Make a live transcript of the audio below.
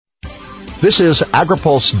This is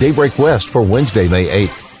AgriPulse Daybreak West for Wednesday, May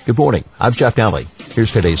 8th. Good morning. I'm Jeff Nally.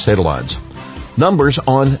 Here's today's headlines. Numbers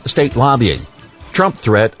on state lobbying. Trump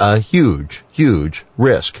threat a huge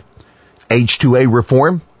risk. H-2A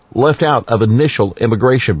reform left out of initial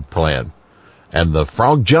immigration plan. And the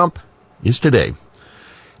frog jump is today.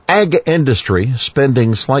 Ag industry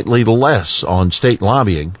spending slightly less on state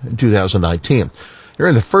lobbying in 2019.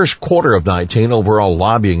 During the first quarter of 19, overall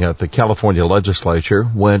lobbying at the California legislature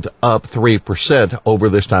went up 3% over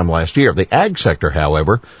this time last year. The ag sector,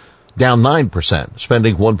 however, down 9%,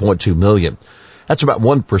 spending $1.2 million. That's about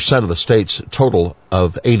 1% of the state's total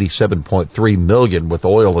of $87.3 million, with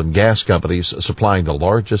oil and gas companies supplying the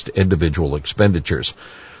largest individual expenditures.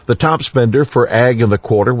 The top spender for ag in the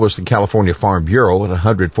quarter was the California Farm Bureau at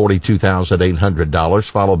 $142,800,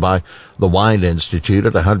 followed by the Wine Institute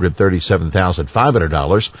at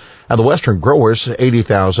 $137,500, and the Western Growers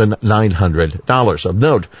 $80,900. Of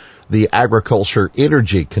note, the Agriculture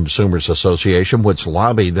Energy Consumers Association, which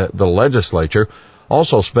lobbied the legislature,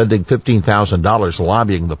 also spending $15,000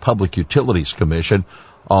 lobbying the Public Utilities Commission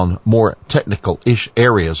on more technical-ish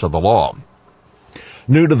areas of the law.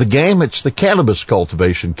 New to the game, it's the cannabis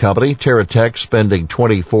cultivation company, TerraTech, spending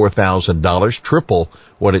 $24,000, triple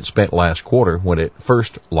what it spent last quarter when it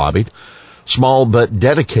first lobbied. Small but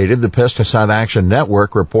dedicated, the Pesticide Action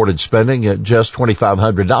Network reported spending at just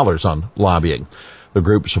 $2,500 on lobbying. The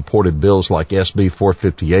group supported bills like SB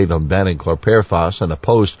 458 on banning chlorpyrifos and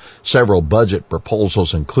opposed several budget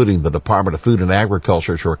proposals, including the Department of Food and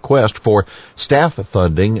Agriculture's request for staff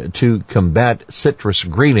funding to combat citrus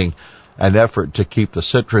greening, an effort to keep the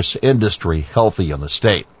citrus industry healthy in the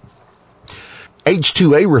state.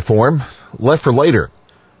 H-2A reform left for later.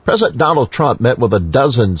 President Donald Trump met with a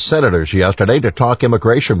dozen senators yesterday to talk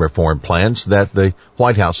immigration reform plans that the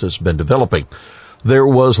White House has been developing. There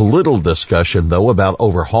was little discussion, though, about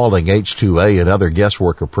overhauling H-2A and other guest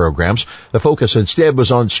worker programs. The focus instead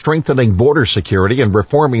was on strengthening border security and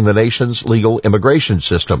reforming the nation's legal immigration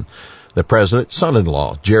system. The president's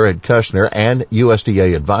son-in-law, Jared Kushner, and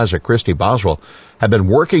USDA advisor Christy Boswell have been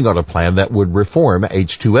working on a plan that would reform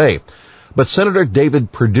H-2A. But Senator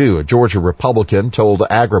David Perdue, a Georgia Republican, told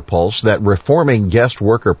AgriPulse that reforming guest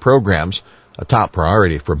worker programs, a top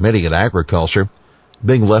priority for many in agriculture,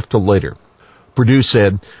 being left till later. Perdue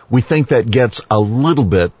said, "We think that gets a little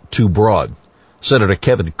bit too broad." Senator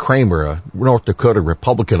Kevin Cramer, a North Dakota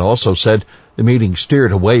Republican, also said the meeting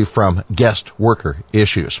steered away from guest worker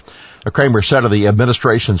issues. Cramer said of the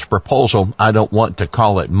administration's proposal, "I don't want to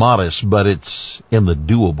call it modest, but it's in the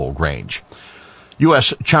doable range."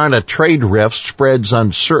 U.S.-China trade rift spreads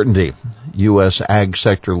uncertainty. U.S. ag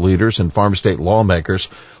sector leaders and farm state lawmakers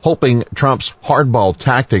hoping Trump's hardball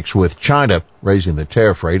tactics with China, raising the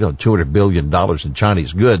tariff rate on $200 billion in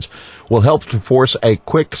Chinese goods, will help to force a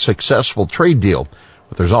quick, successful trade deal.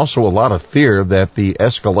 But there's also a lot of fear that the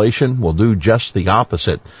escalation will do just the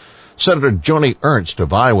opposite. Senator Joni Ernst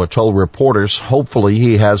of Iowa told reporters hopefully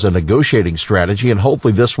he has a negotiating strategy and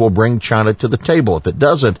hopefully this will bring China to the table. If it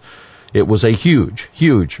doesn't, it was a huge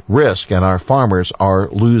risk and our farmers are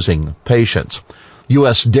losing patience.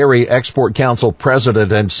 U.S. Dairy Export Council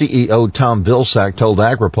President and CEO Tom Vilsack told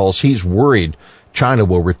AgriPulse he's worried China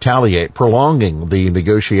will retaliate, prolonging the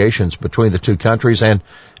negotiations between the two countries and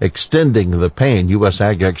extending the pain U.S.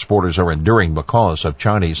 ag exporters are enduring because of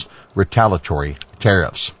Chinese retaliatory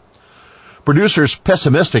tariffs. Producers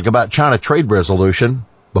pessimistic about China trade resolution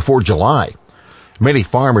before July. Many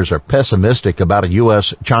farmers are pessimistic about a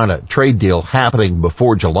U.S.-China trade deal happening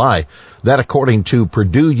before July. That according to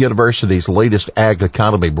Purdue University's latest Ag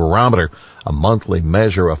Economy Barometer, a monthly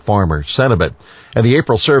measure of farmer sentiment. In the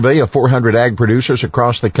April survey of 400 ag producers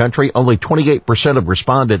across the country, only 28% of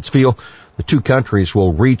respondents feel the two countries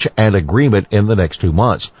will reach an agreement in the next 2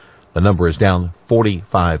 months. The number is down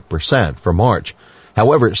 45% for March.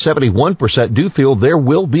 However, 71% do feel there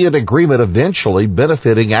will be an agreement eventually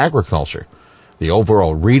benefiting agriculture. The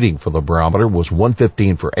overall reading for the barometer was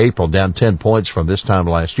 115 for April, down 10 points from this time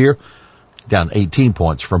last year, down 18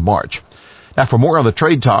 points from March. Now, for more on the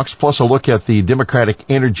trade talks, plus a look at the Democratic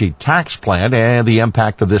energy tax plan and the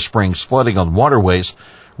impact of this spring's flooding on waterways,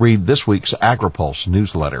 read this week's AgriPulse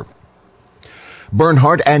newsletter.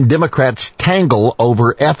 Bernhardt and Democrats tangle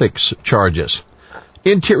over ethics charges.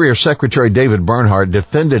 Interior Secretary David Bernhardt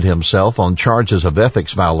defended himself on charges of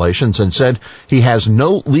ethics violations and said he has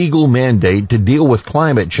no legal mandate to deal with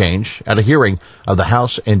climate change at a hearing of the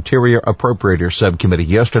House Interior Appropriators Subcommittee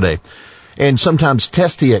yesterday. In sometimes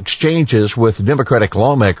testy exchanges with Democratic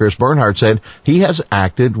lawmakers, Bernhardt said he has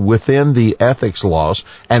acted within the ethics laws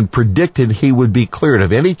and predicted he would be cleared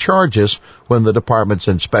of any charges when the department's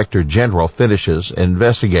inspector general finishes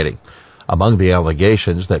investigating. Among the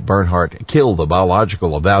allegations that Bernhardt killed the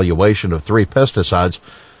biological evaluation of 3 pesticides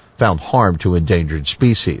found harm to endangered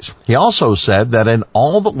species. He also said that in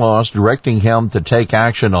all the laws directing him to take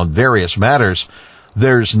action on various matters,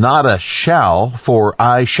 there's not a shall for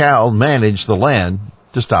I shall manage the land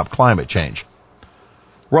to stop climate change.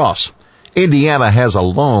 Ross, Indiana has a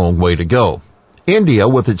long way to go. India,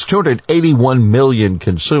 with its 281 million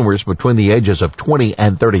consumers between the ages of 20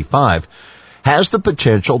 and 35, has the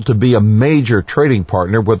potential to be a major trading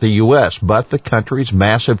partner with the U.S., but the country's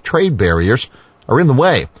massive trade barriers are in the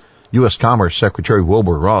way. U.S. Commerce Secretary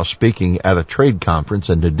Wilbur Ross speaking at a trade conference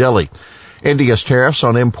in New Delhi. India's tariffs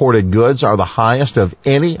on imported goods are the highest of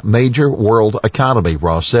any major world economy,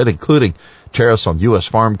 Ross said, including tariffs on U.S.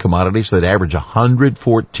 farm commodities that average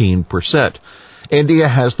 114%. India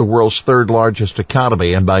has the world's 3rd largest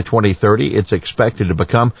economy, and by 2030, it's expected to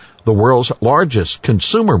become the world's largest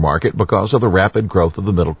consumer market because of the rapid growth of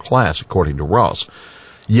the middle class, according to Ross.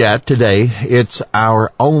 Yet today, it's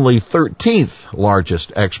our only 13th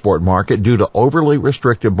largest export market due to overly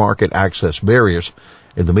restrictive market access barriers.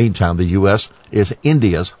 In the meantime, the U.S. is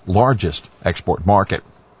India's largest export market.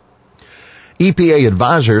 EPA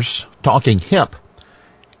advisors talking hemp.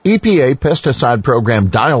 EPA Pesticide Program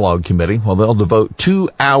Dialogue Committee, they'll devote 2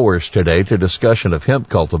 hours today to discussion of hemp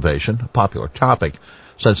cultivation, a popular topic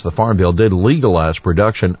since the Farm Bill did legalize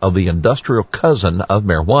production of the industrial cousin of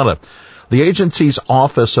marijuana. The agency's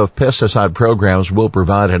Office of Pesticide Programs will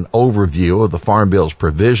provide an overview of the Farm Bill's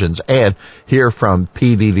provisions and hear from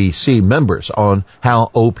PDDC members on how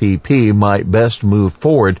OPP might best move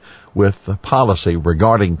forward with the policy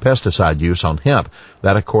regarding pesticide use on hemp.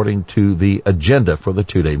 That according to the agenda for the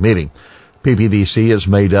 2-day meeting. PPDC is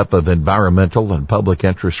made up of environmental and public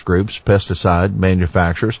interest groups, pesticide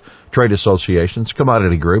manufacturers, trade associations,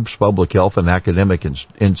 commodity groups, public health and academic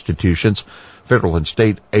institutions, federal and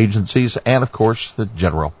state agencies, and of course the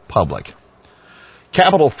general public.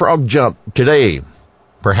 Capitol frog jump today,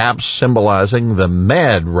 perhaps symbolizing the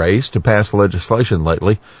mad race to pass legislation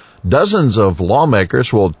lately. Dozens of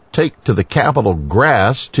lawmakers will take to the Capitol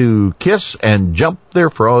grass to kiss and jump their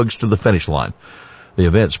frogs to the finish line. The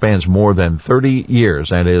event spans more than 30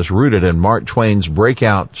 years and is rooted in Mark Twain's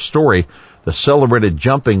breakout story, The Celebrated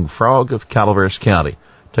Jumping Frog of Calaveras County.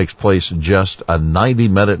 It takes place just a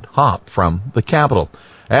 90-minute hop from the Capitol,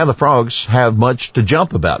 and the frogs have much to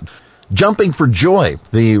jump about. Jumping for Joy,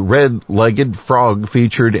 the red-legged frog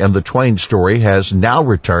featured in the Twain story, has now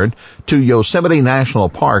returned to Yosemite National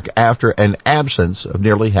Park after an absence of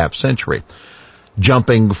nearly half-century.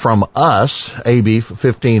 Jumping from Us, AB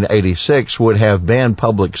 1586, would have banned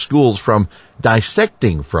public schools from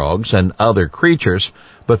dissecting frogs and other creatures,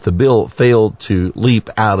 but the bill failed to leap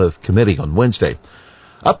out of committee on Wednesday.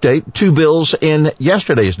 Update, 2 bills in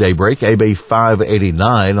yesterday's daybreak, AB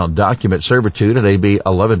 589 on document servitude and AB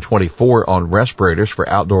 1124 on respirators for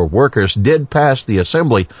outdoor workers did pass the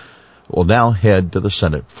Assembly, will now head to the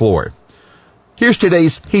Senate floor. Here's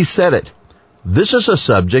today's He Said It. This is a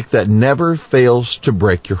subject that never fails to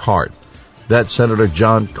break your heart. That's Senator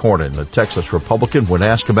John Cornyn, a Texas Republican, when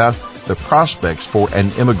asked about the prospects for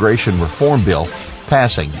an immigration reform bill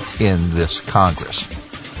passing in this Congress.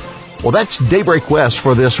 Well, that's Daybreak West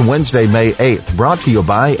for this Wednesday, May 8th, brought to you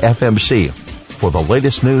by FMC. For the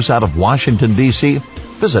latest news out of Washington, D.C.,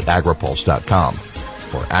 visit agripulse.com.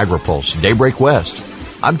 For AgriPulse Daybreak West,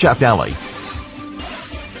 I'm Jeff Daly.